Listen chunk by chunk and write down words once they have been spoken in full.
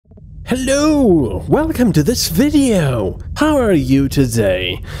Hello! Welcome to this video! How are you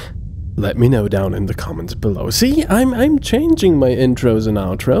today? Let me know down in the comments below. See, I'm changing my intros and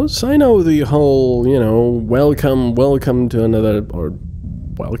outros. I know the whole, you know, welcome to another, or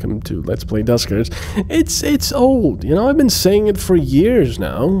welcome to Let's Play Duskers. It's old, you know, I've been saying it for years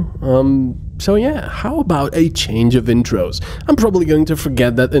now. So yeah, how about a change of intros? I'm probably going to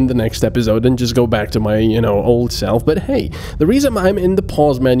forget that in the next episode and just go back to my, you know, old self, but hey, the reason I'm in the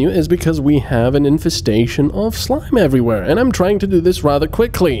pause menu is because we have an infestation of slime everywhere, and I'm trying to do this rather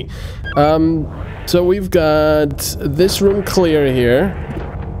quickly. So we've got this room clear here,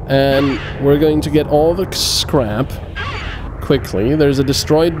 and we're going to get all the scrap quickly. There's a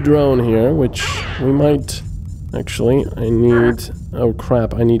destroyed drone here, which we might... Actually, I need... Oh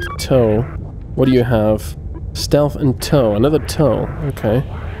crap, I need tow. What do you have? Stealth and tow. Another tow. Okay.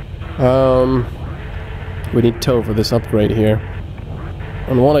 We need tow for this upgrade here.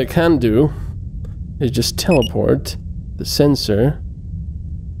 And what I can do is just teleport the sensor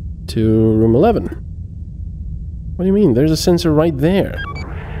to room 11. What do you mean? There's a sensor right there.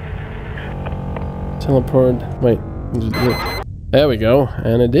 Teleport... Wait. There we go.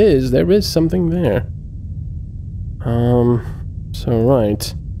 And it is. There is something there. So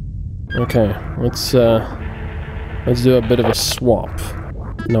right. Okay, let's do a bit of a swap.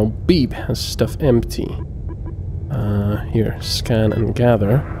 Now Beep has stuff empty. Here, scan and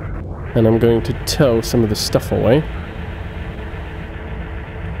gather. And I'm going to tow some of the stuff away.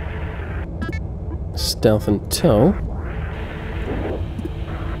 Stealth and tow.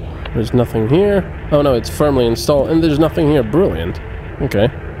 There's nothing here. Oh no, it's firmly installed, and there's nothing here. Brilliant. Okay.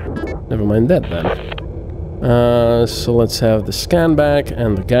 Never mind that then. So let's have the scan back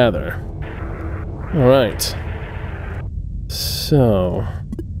and the gather. Alright. So...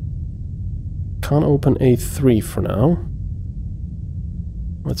 Can't open A3 for now.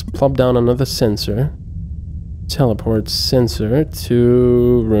 Let's plop down another sensor. Teleport sensor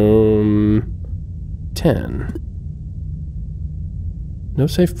to room 10. No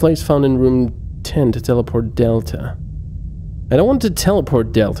safe place found in room 10 to teleport Delta. I don't want to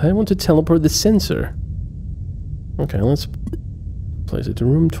teleport Delta, I want to teleport the sensor. Okay, let's place it to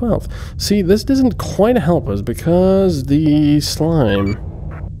room 12. See, this doesn't quite help us because the slime...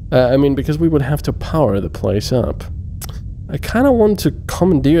 because we would have to power the place up. I kind of want to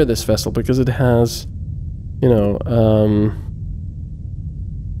commandeer this vessel because it has, you know,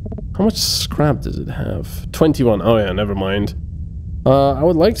 how much scrap does it have? 21. Oh yeah, never mind. I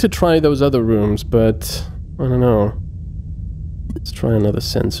would like to try those other rooms, but I don't know. Let's try another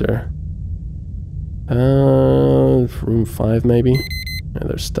sensor. Room 5 maybe? Yeah,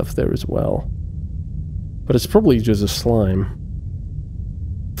 there's stuff there as well. But it's probably just a slime.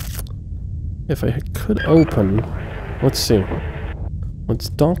 If I could open... Let's see. Let's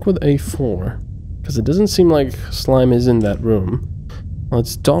dock with A4. Because it doesn't seem like slime is in that room.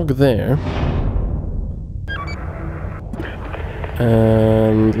 Let's dock there.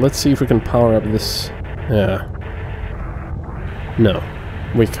 And let's see if we can power up this... Yeah. No,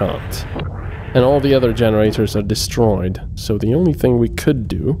 we can't. And all the other generators are destroyed, so the only thing we could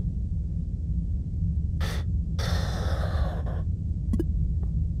do...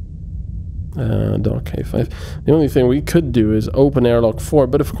 Dock K5. The only thing we could do is open airlock 4,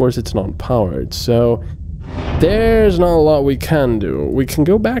 but of course it's not powered, so... There's not a lot we can do. We can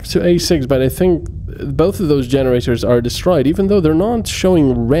go back to A6, but I think both of those generators are destroyed, even though they're not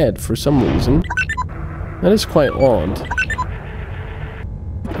showing red for some reason. That is quite odd.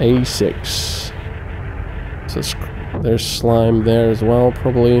 A6. So there's slime there as well,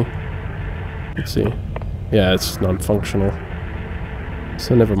 probably. Let's see. Yeah, it's non-functional.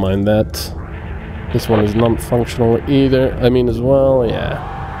 So never mind that. This one is non-functional either. I mean, as well,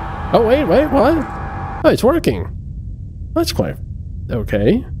 yeah. Oh, wait, what? Oh, it's working. That's quite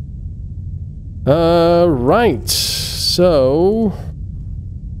okay. Right. So...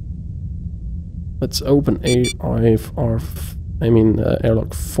 Let's open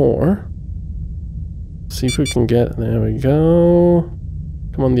airlock 4. See if we can get... There we go.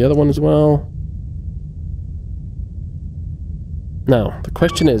 Come on, the other one as well. Now, the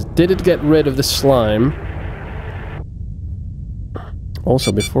question is, did it get rid of the slime?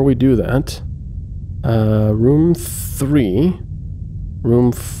 Also, before we do that... room 3...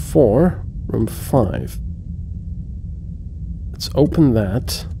 Room 4... Room 5. Let's open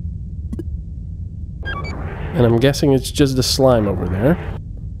that. And I'm guessing it's just the slime over there.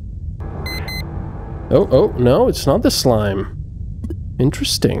 Oh, no, it's not the slime.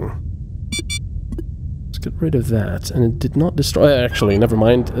 Interesting. Let's get rid of that. And it did not destroy... Actually, never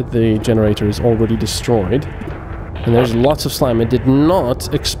mind. The generator is already destroyed. And there's lots of slime. It did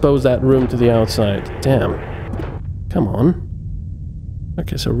not expose that room to the outside. Damn. Come on.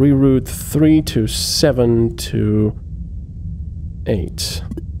 Okay, so reroute 3 to 7 to 8.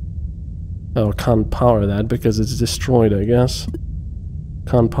 Oh, can't power that because it's destroyed, I guess.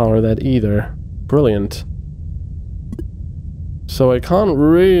 Can't power that either. Brilliant. So I can't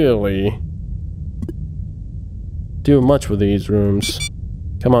really do much with these rooms.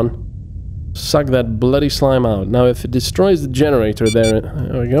 Come on. Suck that bloody slime out. Now if it destroys the generator there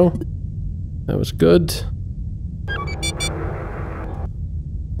we go. That was good.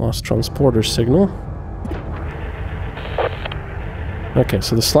 Lost transporter signal. Okay,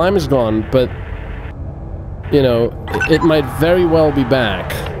 so the slime is gone, but you know, it might very well be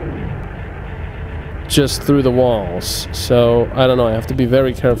back. Just through the walls. So, I don't know, I have to be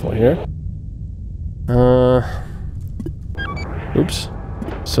very careful here. Oops.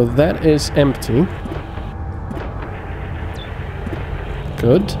 So that is empty.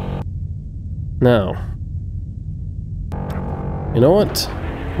 Good. Now. You know what?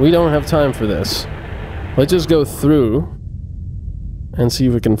 We don't have time for this. Let's just go through and see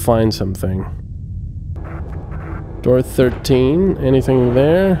if we can find something. Door 13. Anything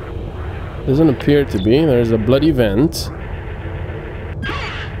there? Doesn't appear to be. There's a bloody vent.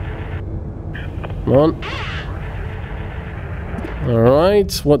 Come on.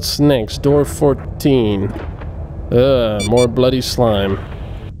 Alright, what's next? Door 14. More bloody slime.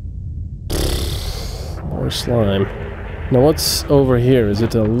 More slime. Now what's over here? Is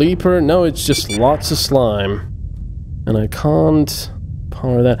it a leaper? No, it's just lots of slime. And I can't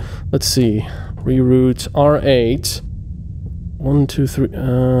power that. Let's see. Reroute R8. 1, 2, 3.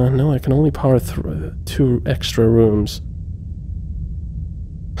 No, I can only power 2 extra rooms.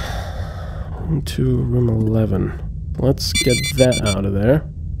 1, 2, room 11. Let's get that out of there.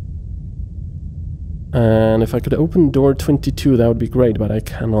 And if I could open door 22, that would be great, but I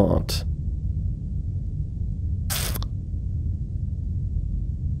cannot.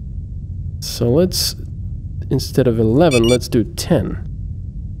 So let's, instead of 11, let's do 10.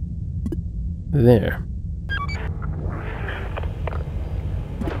 There.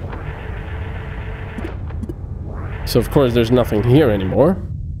 So of course there's nothing here anymore.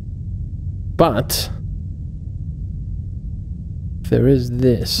 But there is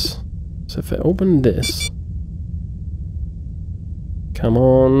this. So if I open this, come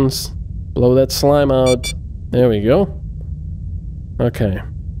on, blow that slime out. There we go. Okay.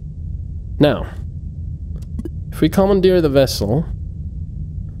 Now, if we commandeer the vessel.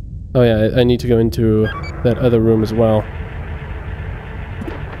 Oh yeah, I need to go into that other room as well.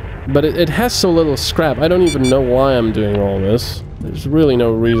 But it has so little scrap. I don't even know why I'm doing all this. There's really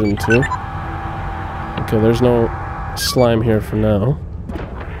no reason to. Okay, there's no slime here for now.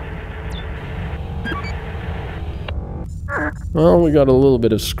 Well, we got a little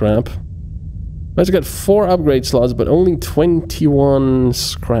bit of scrap. Let's get 4 upgrade slots, but only 21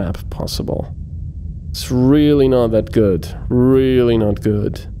 scrap possible. It's really not that good. Really not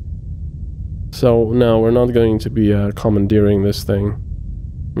good. So, no, we're not going to be commandeering this thing.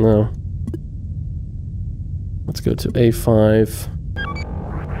 No. Let's go to A5.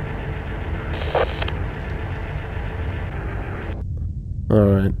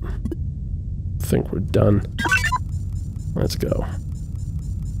 Alright. I think we're done. Let's go.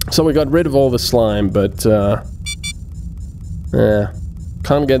 So we got rid of all the slime, but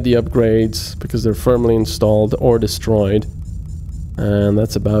can't get the upgrades because they're firmly installed or destroyed. And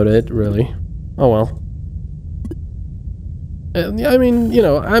that's about it, really. Oh well. I mean, you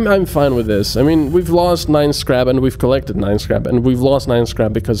know, I'm fine with this. I mean, we've lost 9 scrap and we've collected 9 scrap, and we've lost 9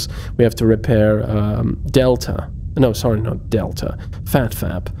 scrap because we have to repair Delta. No, sorry, not Delta.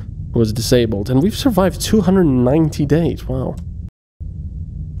 FatFab was disabled, and we've survived 290 days. Wow.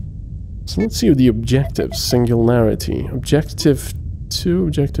 So let's see the objectives. Singularity. Objective 2,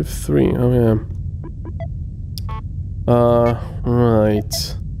 objective 3. Oh yeah.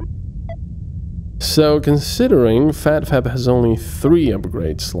 Right. So, considering FatFab has only 3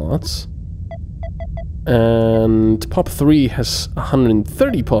 upgrade slots, and Pop 3 has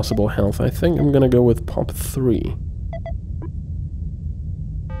 130 possible health, I think I'm gonna go with Pop 3.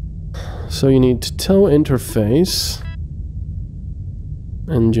 So you need tow interface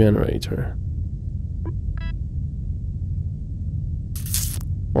and generator.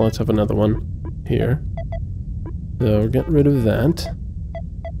 Well, let's have another one here. So, get rid of that.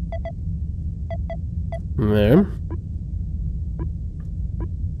 There.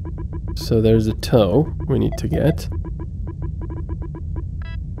 So there's a tow we need to get.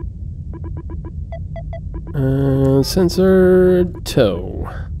 Sensor tow.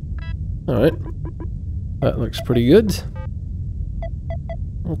 Alright. That looks pretty good.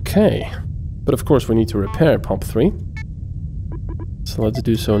 Okay. But of course we need to repair pump 3. So let's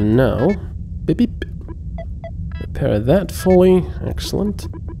do so now. Beep beep. Repair that fully. Excellent.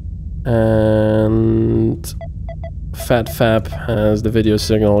 And Fat Fap has the video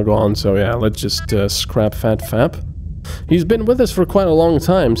signal gone, so yeah, let's just scrap Fat Fap. He's been with us for quite a long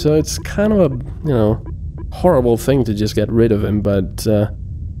time, so it's kind of a, you know, horrible thing to just get rid of him, but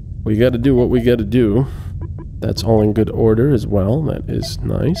we gotta do what we gotta do. That's all in good order as well. That is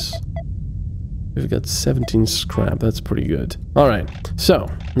nice. We've got 17 scrap. That's pretty good. Alright, so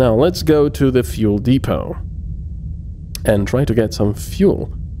now let's go to the fuel depot and try to get some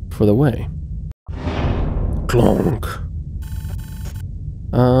fuel for the way. Clonk.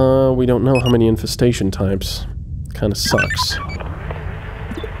 We don't know how many infestation types. Kinda sucks.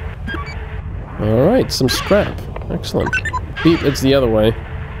 Alright, some scrap. Excellent. Beep, it's the other way.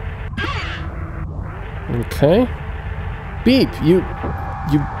 Okay. Beep, you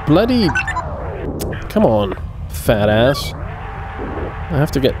bloody... Come on, fat ass. I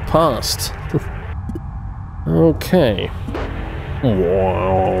have to get past. Okay.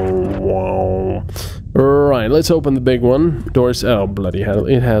 Wow. Right, let's open the big one. Doors... Oh, bloody hell.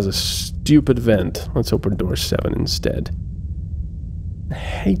 It has a stupid vent. Let's open door 7 instead. I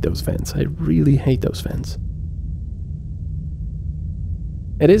hate those vents. I really hate those vents.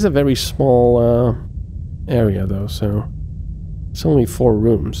 It is a very small area, though, so... It's only 4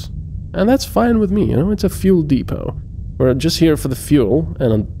 rooms. And that's fine with me, you know? It's a fuel depot. We're just here for the fuel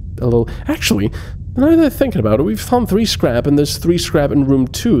and a little... Actually, now that I'm thinking about it, we've found 3 scrap, and there's 3 scrap in room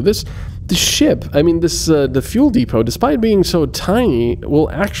 2. The ship, I mean, the fuel depot, despite being so tiny, will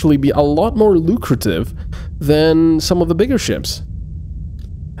actually be a lot more lucrative than some of the bigger ships.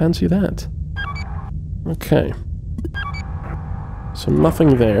 Fancy that. Okay. So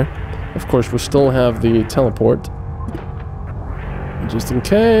nothing there. Of course, we still have the teleport. Just in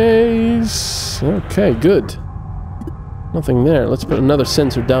case... Okay, good. Nothing there. Let's put another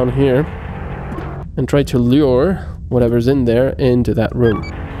sensor down here and try to lure whatever's in there into that room.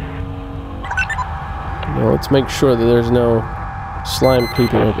 Now let's make sure that there's no slime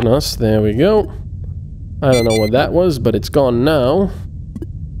creeping up on us. There we go. I don't know what that was, but it's gone now.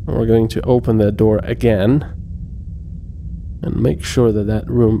 We're going to open that door again and make sure that that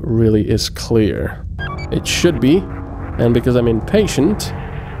room really is clear. It should be, and because I'm impatient,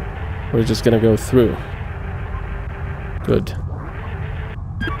 we're just gonna go through. Good.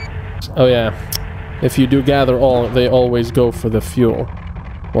 Oh yeah, if you do gather all, they always go for the fuel.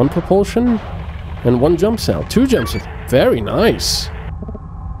 1 propulsion and 1 jump cell. 2 jump cells. Very nice.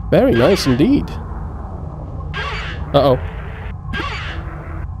 Very nice indeed. Uh-oh.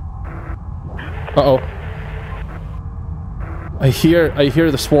 Uh-oh. I hear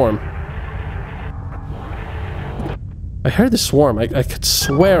the swarm. I heard the swarm. I could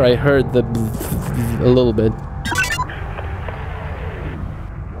swear I heard the a little bit.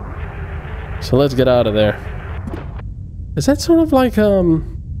 So let's get out of there. Is that sort of like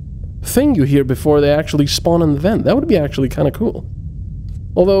thing you hear before they actually spawn in the vent? That would be actually kind of cool.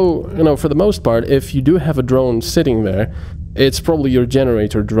 Although, you know, for the most part, if you do have a drone sitting there, it's probably your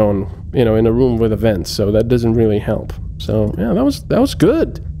generator drone, you know, in a room with a vent, so that doesn't really help. So, yeah, that was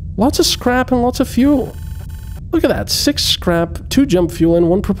good. Lots of scrap and lots of fuel. Look at that, 6 scrap, 2 jump fuel, and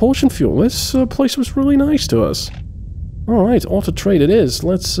 1 propulsion fuel. This place was really nice to us. Alright, auto-trade it is.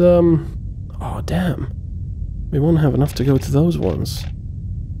 Let's, Oh, damn. We won't have enough to go to those ones.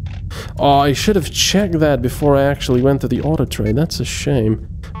 Oh, I should have checked that before I actually went to the auto-trade. That's a shame.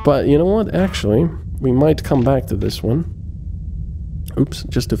 But, you know what? Actually, we might come back to this one. Oops,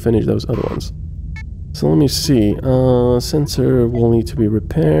 just to finish those other ones. So let me see. Sensor will need to be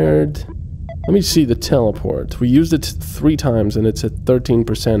repaired. Let me see the teleport. We used it 3 times and it's at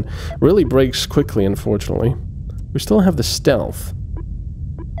 13%. Really breaks quickly, unfortunately. We still have the stealth,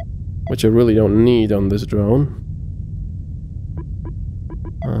 which I really don't need on this drone.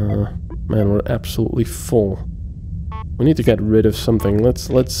 Man, we're absolutely full. We need to get rid of something.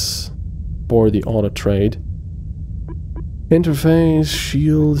 Let's board the auto trade. Interface,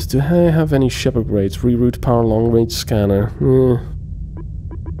 shield. Do I have any ship upgrades? Reroute power, long range scanner.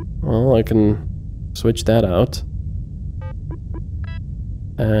 Well, I can switch that out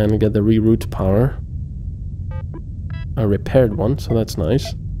and get the reroute power. A repaired one, so that's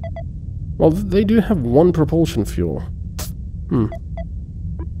nice. Well, they do have 1 propulsion fuel.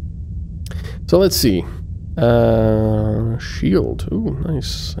 So let's see. Shield. Ooh,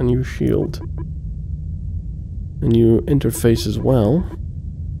 nice. A new shield. A new interface as well.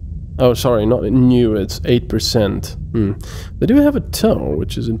 Oh, sorry, not new, it's 8%. They do have a tow,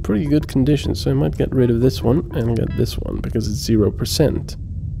 which is in pretty good condition, so I might get rid of this one and get this one, because it's 0%.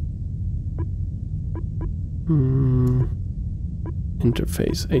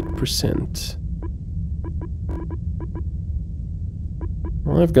 Interface, 8%.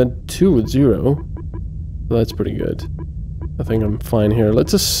 Well, I've got 2 with 0. So that's pretty good. I think I'm fine here.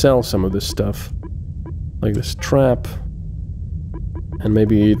 Let's just sell some of this stuff. Like this trap. And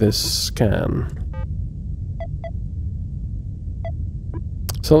maybe this scan.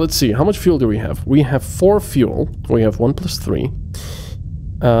 So let's see, how much fuel do we have? We have 4 fuel. We have 1 plus 3.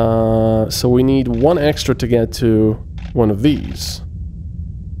 So we need 1 extra to get to one of these.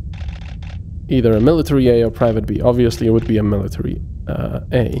 Either a military A or private B. Obviously it would be a military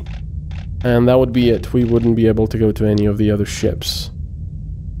A. And that would be it. We wouldn't be able to go to any of the other ships.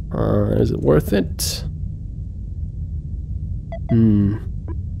 Is it worth it?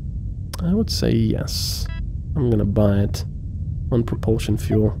 I would say yes. I'm gonna buy it. 1 propulsion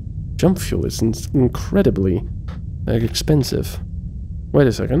fuel. Jump fuel is incredibly expensive. Wait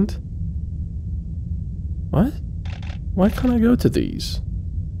a second. What? Why can't I go to these?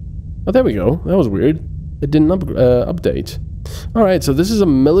 Oh, there we go. That was weird. It didn't update. Alright, so this is a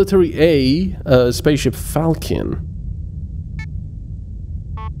military A spaceship Falcon.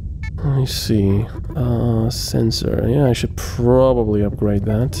 Let me see. Sensor. Yeah, I should probably upgrade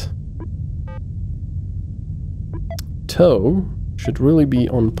that. Tow should really be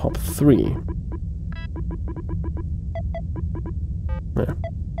on pop 3. Yeah.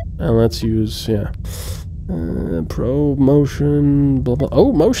 And let's use, yeah. Probe, motion, blah blah.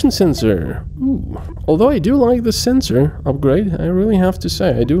 Oh, motion sensor! Ooh. Although I do like the sensor upgrade, I really have to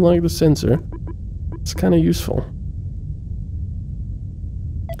say, I do like the sensor. It's kind of useful.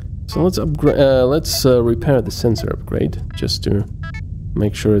 So let's upgrade. Let's repair the sensor upgrade just to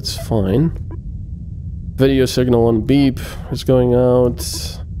make sure it's fine. Video signal on beep is going out.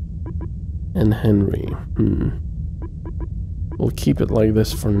 And Henry. We'll keep it like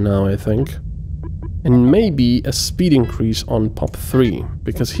this for now, I think. And maybe a speed increase on pop 3,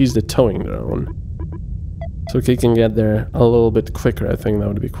 because he's the towing drone. So he can get there a little bit quicker. I think that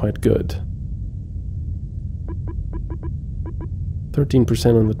would be quite good.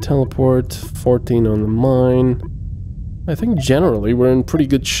 13% on the teleport, 14 on the mine. I think generally we're in pretty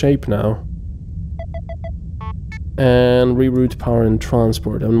good shape now. And reroute power and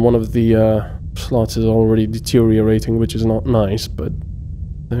transport. And one of the slots is already deteriorating, which is not nice, but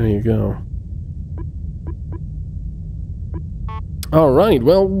there you go. Alright,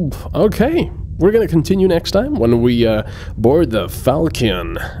 well, okay. We're gonna continue next time when we board the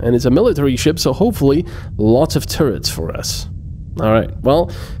Falcon. And it's a military ship, so hopefully lots of turrets for us. Alright, well,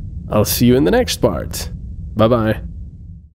 I'll see you in the next part. Bye-bye.